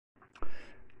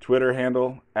Twitter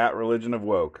handle,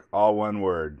 @religionofwoke, all one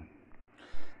word.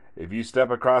 If you step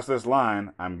across this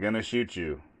line, I'm gonna shoot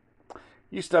you.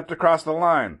 You stepped across the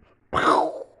line.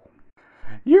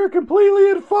 You're completely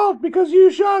at fault because you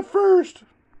shot first.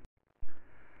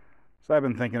 So I've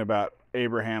been thinking about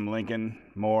Abraham Lincoln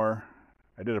more.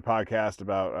 I did a podcast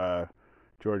about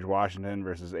George Washington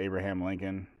versus Abraham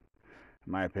Lincoln.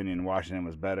 In my opinion, Washington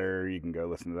was better. You can go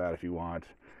listen to that if you want.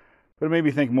 But it made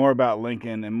me think more about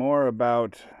Lincoln and more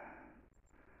about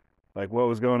like what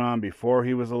was going on before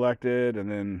he was elected,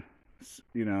 and then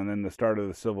the start of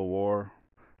the Civil War.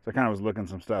 So I kind of was looking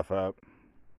some stuff up.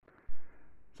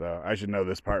 So I should know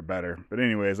this part better. But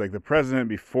anyways, like the president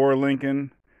before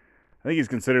Lincoln, I think he's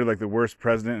considered like the worst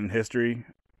president in history,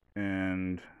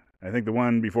 and I think the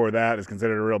one before that is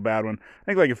considered a real bad one. I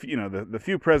think like if the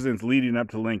few presidents leading up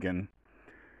to Lincoln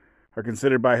are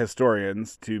considered by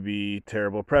historians to be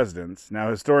terrible presidents. Now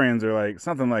historians are like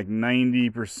something like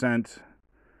 90%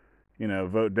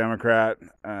 vote Democrat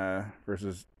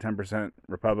versus 10%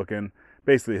 Republican.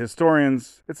 Basically,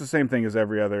 historians, it's the same thing as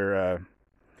every other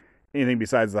anything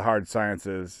besides the hard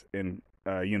sciences in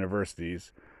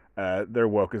universities. They're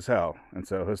woke as hell, and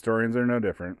so historians are no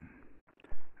different.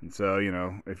 And so,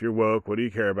 if you're woke, what do you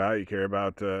care about? You care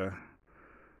about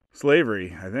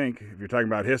slavery, I think. If you're talking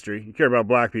about history, you care about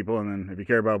black people, and then if you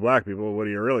care about black people, what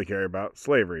do you really care about?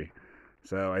 Slavery.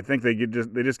 So I think they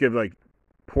just give like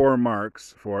poor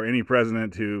marks for any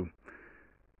president who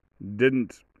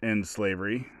didn't end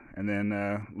slavery. And then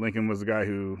Lincoln was the guy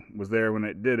who was there when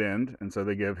it did end, and so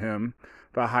they give him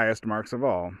the highest marks of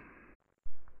all.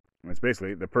 It's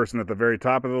basically the person at the very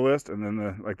top of the list, and then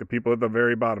the people at the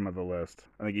very bottom of the list.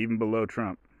 I think even below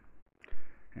Trump.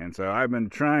 And so I've been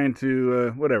trying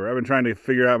to I've been trying to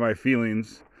figure out my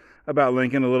feelings about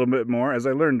Lincoln a little bit more as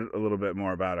I learned a little bit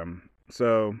more about him.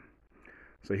 So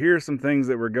here's some things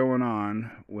that were going on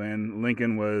when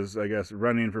Lincoln was, I guess,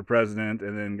 running for president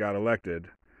and then got elected.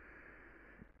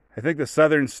 I think the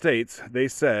southern states, they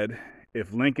said,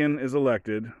 if Lincoln is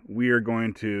elected, we are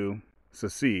going to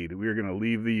secede. We are going to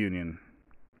leave the Union.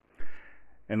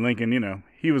 And Lincoln,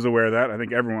 he was aware of that. I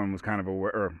think everyone was kind of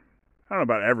aware, or I don't know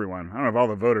about everyone. I don't know if all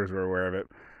the voters were aware of it.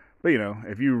 But,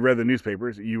 if you read the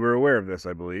newspapers, you were aware of this,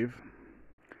 I believe.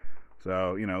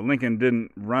 So, Lincoln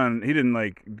didn't run, he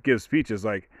didn't give speeches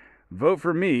like, vote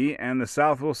for me and the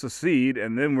South will secede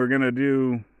and then we're going to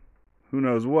do who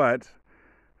knows what.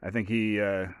 I think he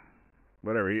ran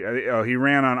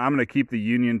on, I'm going to keep the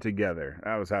Union together.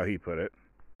 That was how he put it.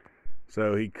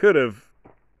 So he could have,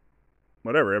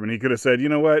 he could have said, you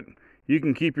know what, you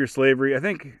can keep your slavery. I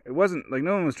think it wasn't,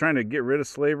 no one was trying to get rid of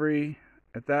slavery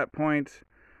at that point.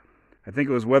 I think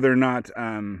it was whether or not,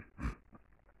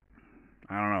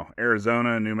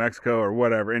 Arizona, New Mexico, or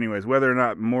whatever. Anyways, whether or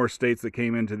not more states that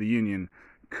came into the Union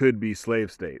could be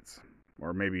slave states,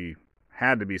 or maybe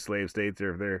had to be slave states,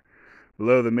 or if they're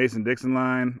below the Mason-Dixon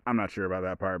line. I'm not sure about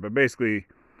that part, but basically,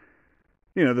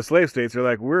 the slave states are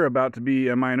like, we're about to be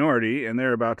a minority, and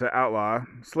they're about to outlaw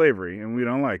slavery, and we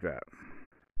don't like that.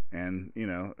 And,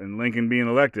 and Lincoln being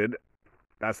elected,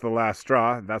 that's the last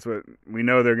straw. That's what we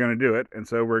know they're going to do it, and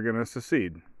so we're going to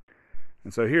secede.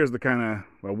 And so here's the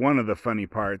one of the funny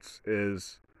parts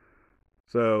is,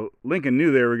 so Lincoln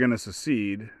knew they were going to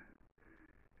secede,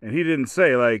 and he didn't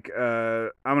say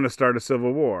I'm going to start a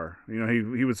civil war.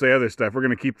 He would say other stuff. We're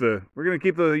going to keep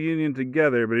the Union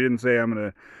together, but he didn't say I'm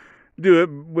going to do it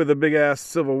with a big ass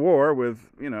civil war with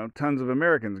tons of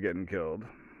Americans getting killed.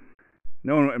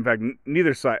 No one, in fact,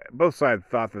 both sides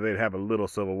thought that they'd have a little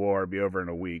civil war, be over in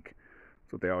a week.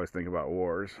 That's what they always think about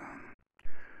wars.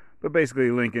 But basically,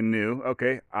 Lincoln knew,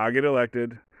 okay, I'll get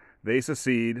elected, they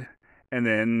secede, and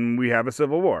then we have a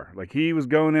civil war. He was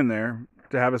going in there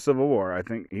to have a civil war. I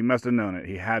think he must have known it.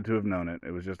 He had to have known it. It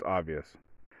was just obvious.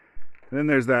 And then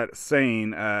there's that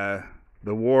saying,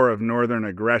 the War of Northern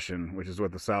Agression, which is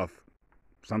what the South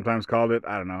sometimes called it.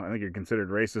 I don't know. I think you're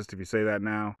considered racist if you say that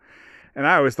now. And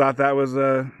I always thought that was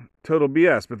total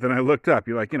BS. But then I looked up.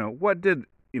 You're like, what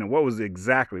was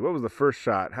the first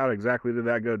shot? How exactly did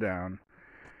that go down?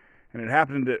 And it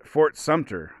happened at Fort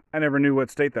Sumter. I never knew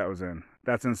what state that was in.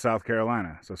 That's in South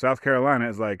Carolina. So South Carolina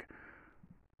is like,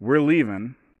 we're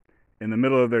leaving. In the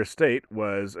middle of their state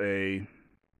was a,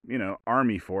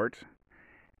 army fort.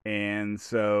 And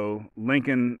so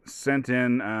Lincoln sent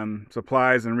in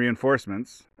supplies and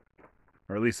reinforcements,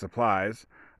 or at least supplies,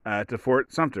 to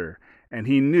Fort Sumter. And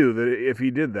he knew that if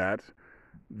he did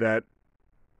that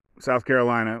South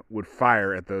Carolina would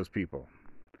fire at those people.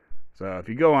 So if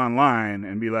you go online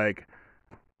and be like,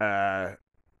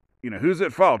 who's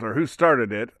at fault or who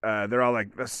started it, they're all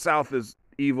like, the South is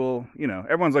evil.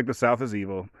 Everyone's like, the South is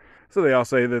evil. So they all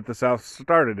say that the South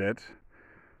started it.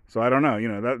 So I don't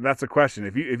know. That's a question.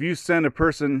 If you send a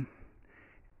person,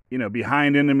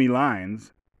 behind enemy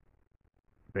lines,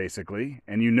 basically,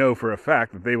 and you know for a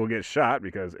fact that they will get shot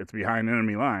because it's behind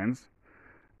enemy lines,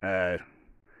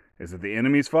 is it the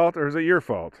enemy's fault or is it your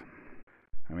fault?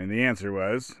 I mean, the answer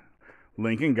was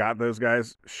Lincoln got those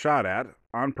guys shot at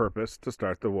on purpose to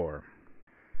start the war.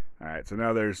 All right, so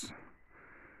now there's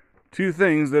two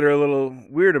things that are a little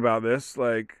weird about this,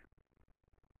 like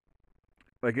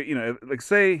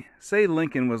say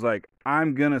Lincoln was like,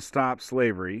 I'm gonna stop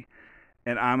slavery,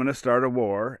 and I'm gonna start a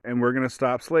war, and we're gonna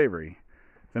stop slavery.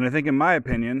 Then I think, in my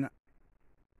opinion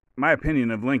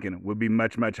of Lincoln would be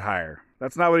much, much higher.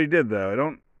 That's not what he did,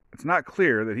 though. It's not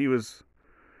clear that he was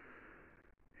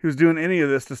doing any of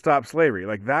this to stop slavery.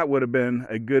 Like, that would have been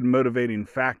a good motivating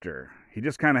factor. He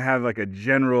just kind of had like a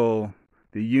general,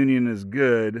 the Union is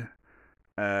good,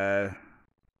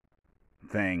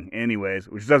 thing anyways,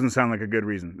 which doesn't sound like a good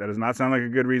reason. That does not sound like a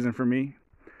good reason for me.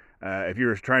 If you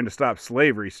were trying to stop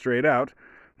slavery straight out,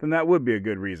 then that would be a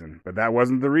good reason. But that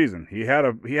wasn't the reason. He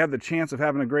had the chance of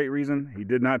having a great reason. He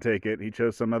did not take it. He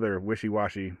chose some other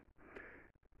wishy-washy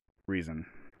reason.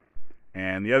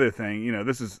 And the other thing,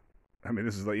 this is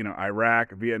like,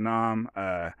 Iraq, Vietnam,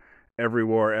 every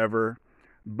war ever.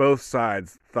 Both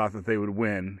sides thought that they would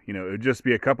win. It would just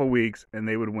be a couple weeks and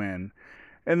they would win.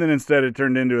 And then instead it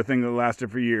turned into a thing that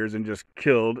lasted for years and just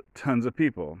killed tons of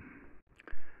people.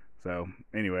 So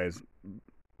anyways,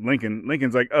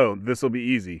 Lincoln's like, oh, this will be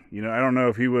easy. I don't know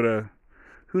if he would have,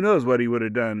 who knows what he would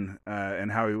have done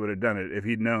and how he would have done it if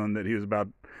he'd known that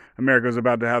America was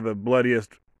about to have the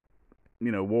bloodiest,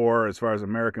 war as far as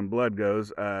American blood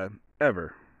goes,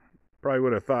 ever. Probably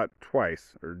would have thought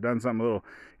twice or done something a little,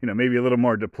 maybe a little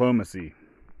more diplomacy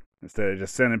instead of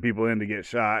just sending people in to get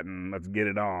shot and let's get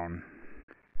it on.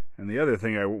 And the other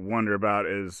thing I wonder about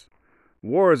is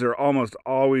wars are almost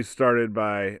always started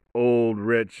by old,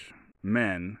 rich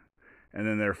men, and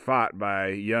then they're fought by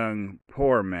young,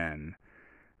 poor men.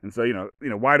 And so,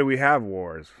 why do we have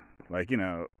wars? Like,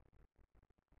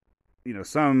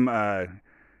 some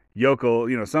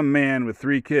yokel, some man with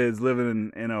 3 kids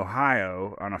living in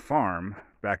Ohio on a farm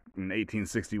back in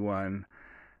 1861,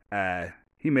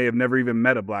 he may have never even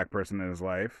met a black person in his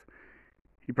life.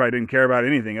 He probably didn't care about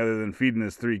anything other than feeding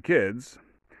his 3 kids.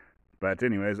 But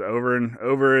anyways,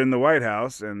 over in the White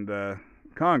House and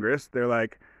Congress, they're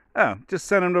like, oh, just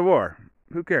send them to war.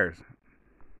 Who cares?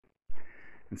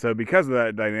 And so because of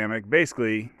that dynamic,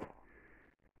 basically,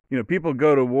 people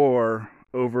go to war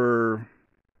over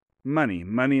money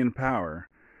and power.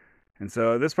 And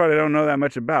so this part I don't know that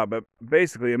much about, but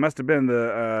basically it must have been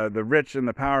the rich and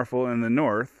the powerful in the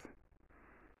North.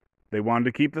 They wanted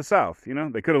to keep the South.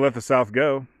 They could have let the South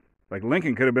go. Like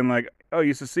Lincoln could have been like, oh,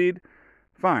 you secede?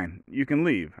 Fine, you can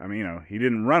leave. I mean, he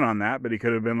didn't run on that, but he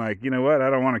could have been like, you know what? I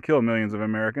don't want to kill millions of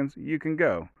Americans. You can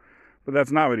go. But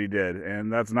that's not what he did.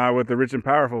 And that's not what the rich and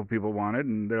powerful people wanted.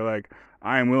 And they're like,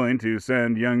 I am willing to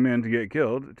send young men to get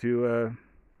killed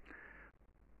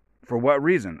for what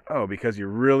reason? Oh, because you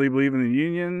really believe in the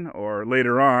Union? Or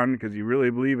later on, because you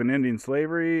really believe in ending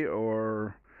slavery?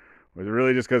 Or was it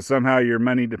really just because somehow your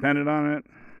money depended on it?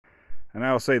 And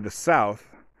I will say the South,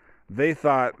 they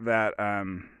thought that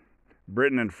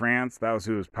Britain and France, that was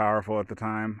who was powerful at the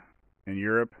time in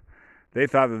Europe, they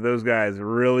thought that those guys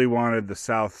really wanted the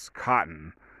South's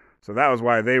cotton. So that was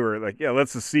why they were like, yeah,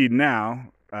 let's secede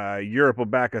now. Europe will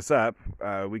back us up.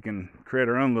 We can create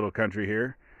our own little country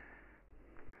here.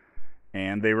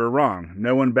 And they were wrong.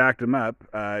 No one backed them up.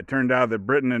 It turned out that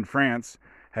Britain and France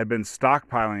had been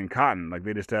stockpiling cotton. Like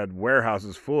they just had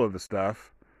warehouses full of the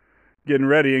stuff, getting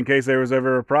ready in case there was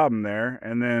ever a problem there.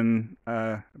 And then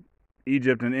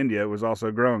Egypt and India was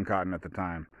also growing cotton at the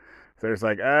time. So it's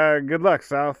like, good luck,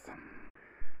 South.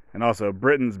 And also,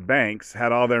 Britain's banks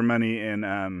had all their money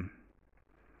in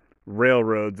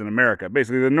railroads in America.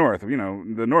 Basically, the North.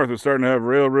 The North was starting to have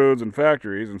railroads and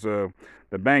factories, and so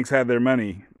the banks had their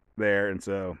money there. And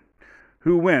so,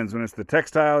 who wins when it's the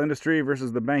textile industry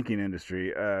versus the banking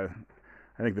industry? I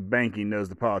think the banking knows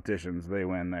the politicians. They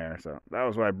win there. So that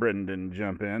was why Britain didn't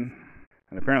jump in.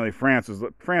 And apparently France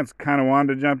kind of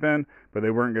wanted to jump in, but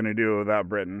they weren't going to do it without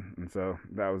Britain. And so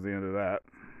that was the end of that.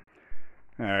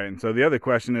 All right, and so the other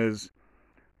question is,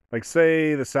 like,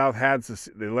 say the South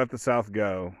they let the South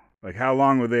go. Like, how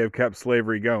long would they have kept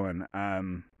slavery going? I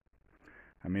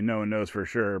mean, no one knows for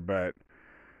sure, but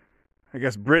I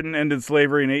guess Britain ended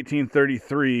slavery in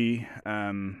 1833.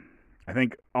 I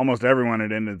think almost everyone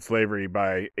had ended slavery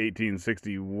by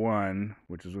 1861,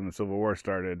 which is when the Civil War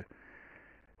started,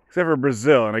 except for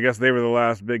Brazil, and I guess they were the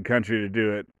last big country to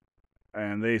do it,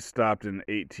 and they stopped in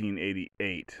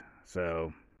 1888.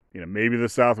 So, maybe the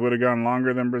South would have gone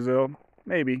longer than Brazil.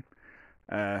 Maybe.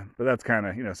 But that's kind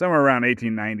of, somewhere around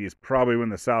 1890 is probably when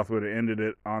the South would have ended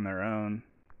it on their own.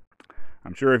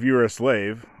 I'm sure if you were a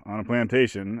slave on a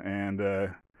plantation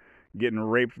and getting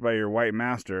raped by your white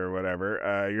master or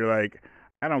whatever, you're like,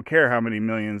 I don't care how many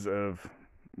millions of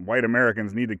white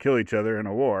Americans need to kill each other in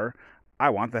a war. I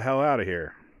want the hell out of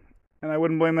here. And I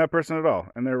wouldn't blame that person at all.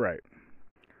 And they're right.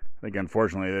 I think,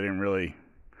 unfortunately,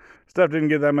 stuff didn't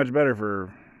get that much better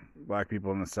for black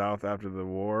people in the South after the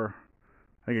war.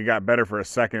 I think it got better for a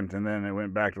second, and then it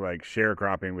went back to like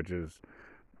sharecropping, which is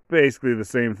basically the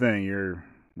same thing. You're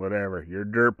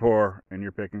dirt poor and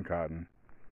you're picking cotton.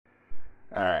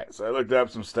 All right, so I looked up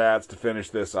some stats to finish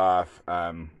this off.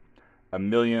 1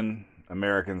 million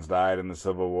Americans died in the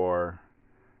Civil War.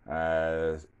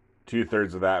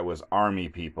 2/3 of that was army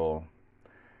people,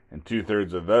 and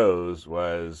 2/3 of those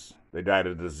was they died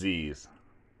of disease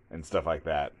and stuff like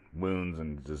that, wounds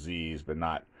and disease, but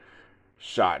not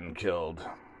shot and killed.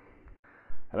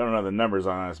 I don't know the numbers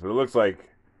on this, but it looks like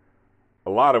a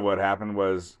lot of what happened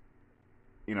was,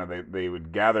 they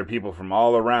would gather people from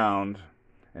all around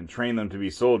and train them to be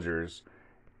soldiers,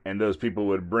 and those people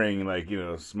would bring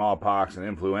smallpox and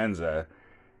influenza,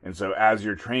 and so as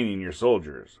you're training your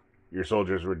soldiers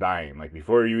were dying. Like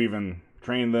before you even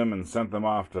trained them and sent them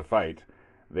off to fight,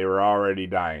 they were already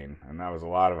dying, and that was a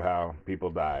lot of how people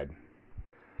died.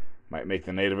 Might make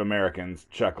the Native Americans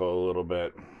chuckle a little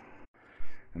bit.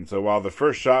 And so while the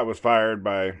first shot was fired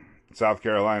by South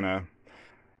Carolina,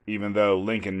 even though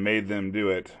Lincoln made them do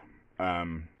it,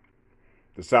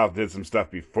 the South did some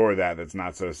stuff before that that's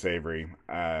not so savory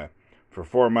for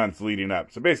 4 months leading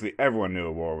up. So basically everyone knew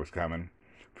a war was coming.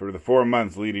 For the 4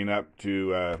 months leading up to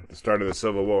the start of the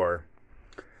Civil War,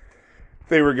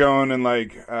 they were going and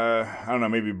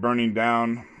maybe burning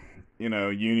down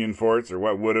Union forts, or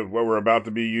what were about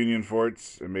to be Union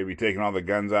forts, and maybe taking all the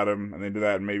guns out of them. And they did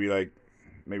that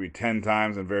maybe 10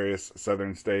 times in various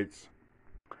southern states.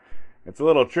 It's a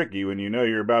little tricky when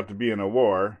you're about to be in a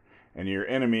war and your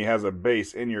enemy has a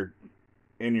base in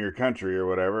your country or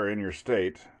whatever, in your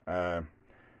state. Do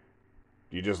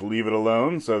you just leave it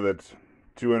alone so that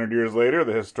 200 years later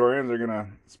the historians are going to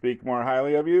speak more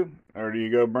highly of you? Or do you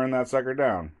go burn that sucker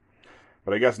down?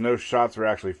 But I guess no shots were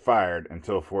actually fired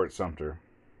until Fort Sumter.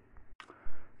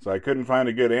 So I couldn't find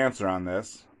a good answer on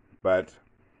this, but,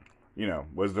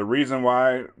 was the reason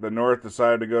why the North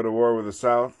decided to go to war with the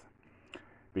South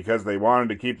because they wanted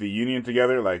to keep the Union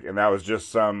together, and that was just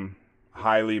some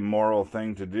highly moral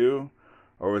thing to do?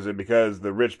 Or was it because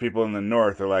the rich people in the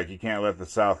North are like, you can't let the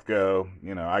South go,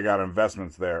 I got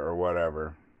investments there or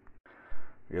whatever?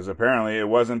 Because apparently it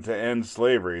wasn't to end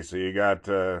slavery, so you got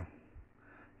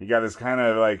this kind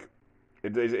of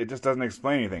it just doesn't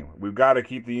explain anything. We've got to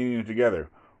keep the Union together.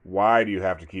 Why do you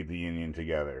have to keep the Union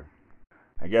together?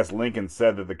 I guess Lincoln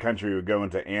said that the country would go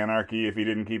into anarchy if he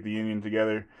didn't keep the Union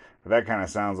together, but that kind of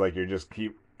sounds like you're just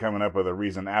keep coming up with a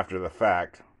reason after the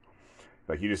fact.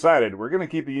 Like you decided, we're going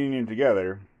to keep the Union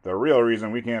together, the real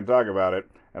reason we can't talk about it,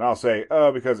 and I'll say,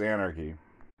 oh, because anarchy.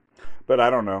 But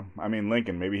I don't know. I mean,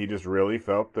 Lincoln, maybe he just really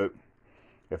felt that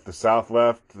if the South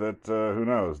left, that, who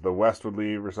knows, the West would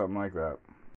leave or something like that.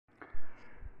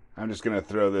 I'm just going to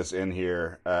throw this in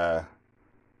here.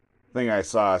 Thing I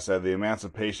saw said the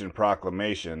Emancipation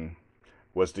Proclamation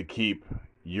was to keep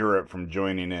Europe from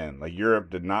joining in. Europe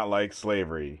did not like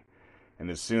slavery.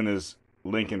 And as soon as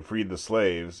Lincoln freed the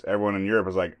slaves, everyone in Europe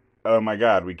was like, oh my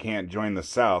God, we can't join the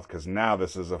South because now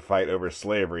this is a fight over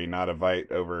slavery, not a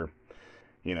fight over,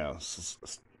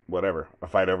 whatever, a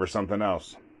fight over something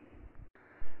else.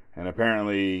 And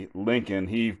apparently Lincoln,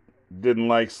 he didn't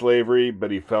like slavery,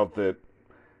 but he felt that,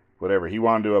 he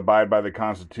wanted to abide by the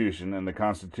Constitution, and the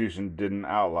Constitution didn't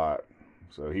outlaw it.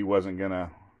 So he wasn't going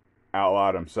to outlaw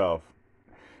it himself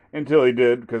until he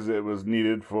did, because it was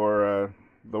needed for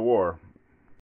the war.